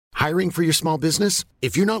Hiring for your small business?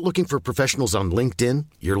 If you're not looking for professionals on LinkedIn,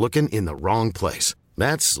 you're looking in the wrong place.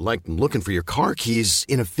 That's like looking for your car keys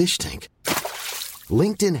in a fish tank.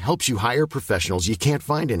 LinkedIn helps you hire professionals you can't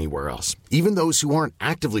find anywhere else, even those who aren't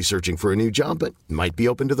actively searching for a new job but might be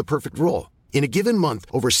open to the perfect role. In a given month,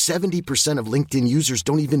 over 70% of LinkedIn users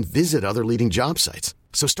don't even visit other leading job sites.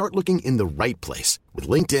 So start looking in the right place. With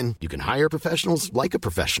LinkedIn, you can hire professionals like a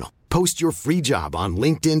professional. Post your free job on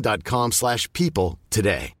linkedin.com/people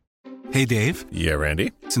today. Hey, Dave. Yeah,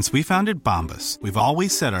 Randy. Since we founded Bombas, we've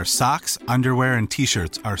always said our socks, underwear, and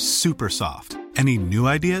T-shirts are super soft. Any new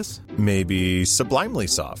ideas? Maybe sublimely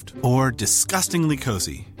soft. Or disgustingly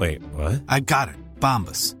cozy. Wait, what? I got it.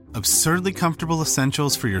 Bombas. Absurdly comfortable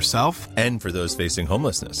essentials for yourself and for those facing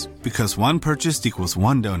homelessness. Because one purchased equals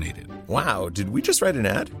one donated. Wow, did we just write an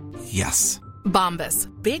ad? Yes. Bombas.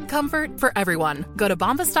 Big comfort for everyone. Go to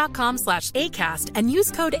bombas.com/ACAST and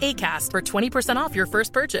use code ACAST for 20% off your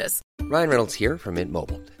first purchase. Ryan Reynolds here from Mint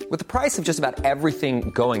Mobile. With the price of just about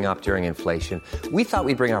everything going up during inflation, we thought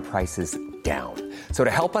we'd bring our prices down. So to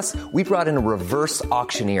help us, we brought in a reverse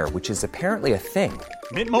auctioneer, which is apparently a thing.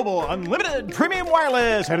 Mint Mobile Unlimited Premium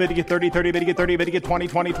Wireless. How to get 30, 30, bit to get 30, bit to get 20,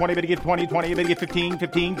 20, 20, bit to get 20, 20, bit to get 15,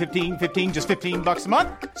 15, 15, 15, just $15 a month?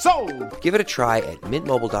 Sold! Give it a try at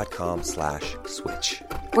mintmobile.com/switch.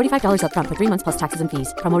 $45 up front for 3 months plus taxes and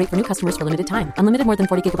fees. Promo rate for new customers for limited time. Unlimited more than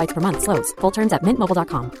 40 gigabytes per month. Slows full terms at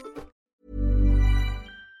mintmobile.com.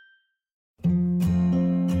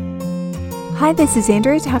 Hi, this is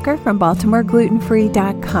Andrea Tucker from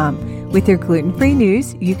BaltimoreGlutenFree.com with your gluten-free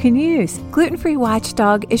news you can use. Gluten-Free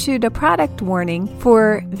Watchdog issued a product warning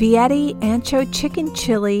for Vietti Ancho Chicken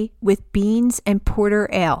Chili with beans and porter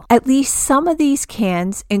ale. At least some of these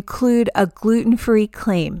cans include a gluten-free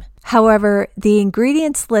claim. However, the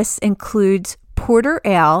ingredients list includes porter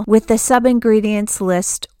ale with the sub-ingredients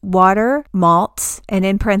list water, malts, and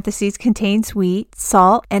in parentheses contains wheat,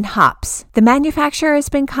 salt, and hops. The manufacturer has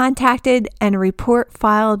been contacted and a report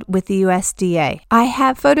filed with the USDA. I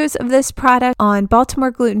have photos of this product on Baltimore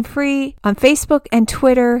Gluten Free, on Facebook and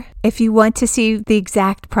Twitter if you want to see the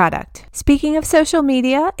exact product. Speaking of social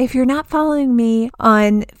media, if you're not following me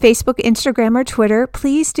on Facebook, Instagram, or Twitter,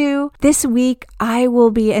 please do. This week, I will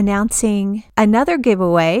be announcing another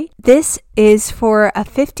giveaway. This is for a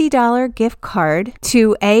 $50 gift card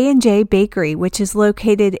to A&J Bakery, which is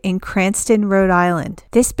located in Cranston, Rhode Island.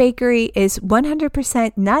 This bakery is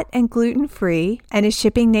 100% nut and gluten-free and is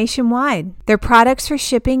shipping nationwide. Their products for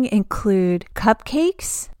shipping include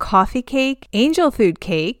cupcakes, coffee cake, angel food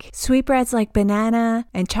cake, sweetbreads like banana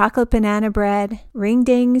and chocolate banana bread, ring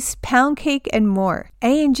dings, pound cake, and more.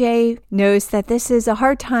 A&J knows that this is a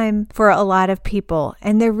hard time for a lot of people,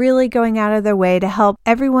 and they're really going out of their way to help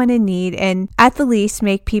everyone in need and at the least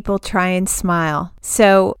make people try and smile.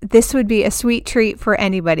 So this would be a sweet treat for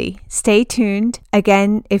anybody. Stay tuned.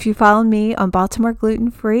 Again, if you follow me on Baltimore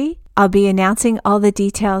Gluten Free, I'll be announcing all the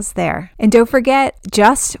details there. And don't forget,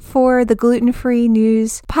 just for the gluten-free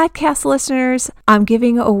news podcast listeners, I'm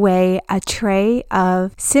giving away a tray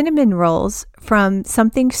of cinnamon rolls from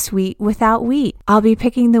Something Sweet Without Wheat. I'll be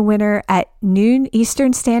picking the winner at noon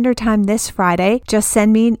Eastern Standard Time this Friday. Just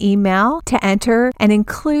send me an email to enter and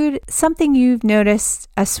include something you've noticed,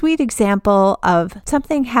 a sweet example of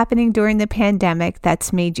something happening during the pandemic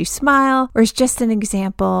that's made you smile, or is just an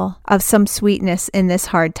example of some sweetness in this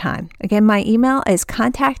hard time. Again, my email is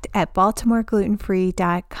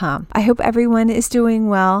contact@BaltimoreGlutenFree.com. I hope everyone is doing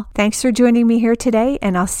well. Thanks for joining me here today,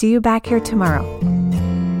 and I'll see you back here tomorrow.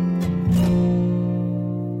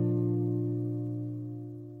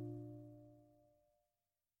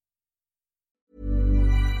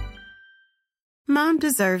 Mom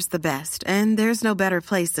deserves the best, and there's no better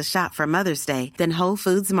place to shop for Mother's Day than Whole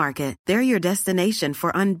Foods Market. They're your destination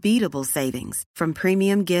for unbeatable savings, from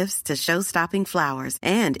premium gifts to show-stopping flowers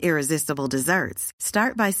and irresistible desserts.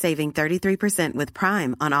 Start by saving 33% with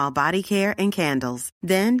Prime on all body care and candles.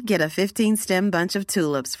 Then get a 15-stem bunch of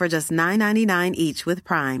tulips for just $9.99 each with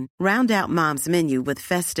Prime. Round out Mom's menu with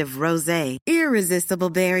festive rosé, irresistible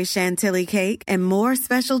berry chantilly cake, and more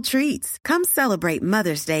special treats. Come celebrate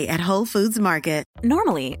Mother's Day at Whole Foods Market.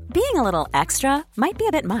 Normally, being a little extra might be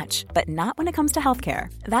a bit much, but not when it comes to healthcare.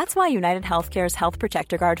 That's why United Healthcare's Health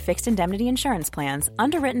Protector Guard fixed indemnity insurance plans,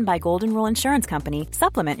 underwritten by Golden Rule Insurance Company,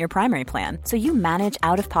 supplement your primary plan so you manage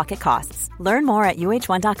out-of-pocket costs. Learn more at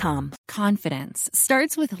UH1.com. Confidence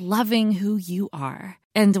starts with loving who you are.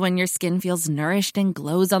 And when your skin feels nourished and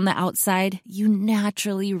glows on the outside, you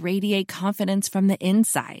naturally radiate confidence from the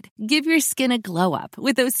inside. Give your skin a glow up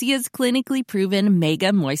with Osea's clinically proven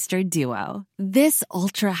Mega Moisture Duo. This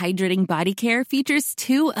ultra-hydrating body care features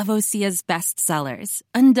 2 of Osea's best sellers,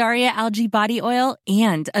 Undaria Algae Body Oil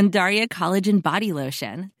and Undaria Collagen Body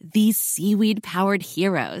Lotion. These seaweed-powered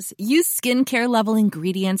heroes use skincare-level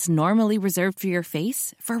ingredients normally reserved for your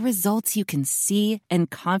face for results you can see and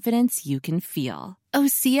confidence you can feel.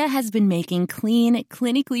 Osea has been making clean,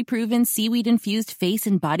 clinically proven seaweed-infused face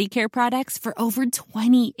and body care products for over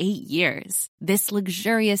 28 years. This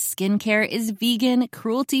luxurious skincare is vegan,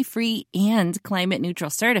 cruelty-free, and climate-neutral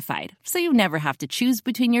certified, so you never have to choose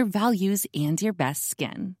between your values and your best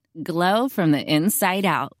skin. Glow from the inside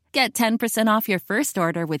out. Get 10% off your first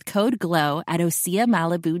order with code GLOW at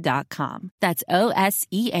OseaMalibu.com. That's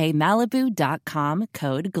OSEA Malibu.com,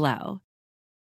 code GLOW.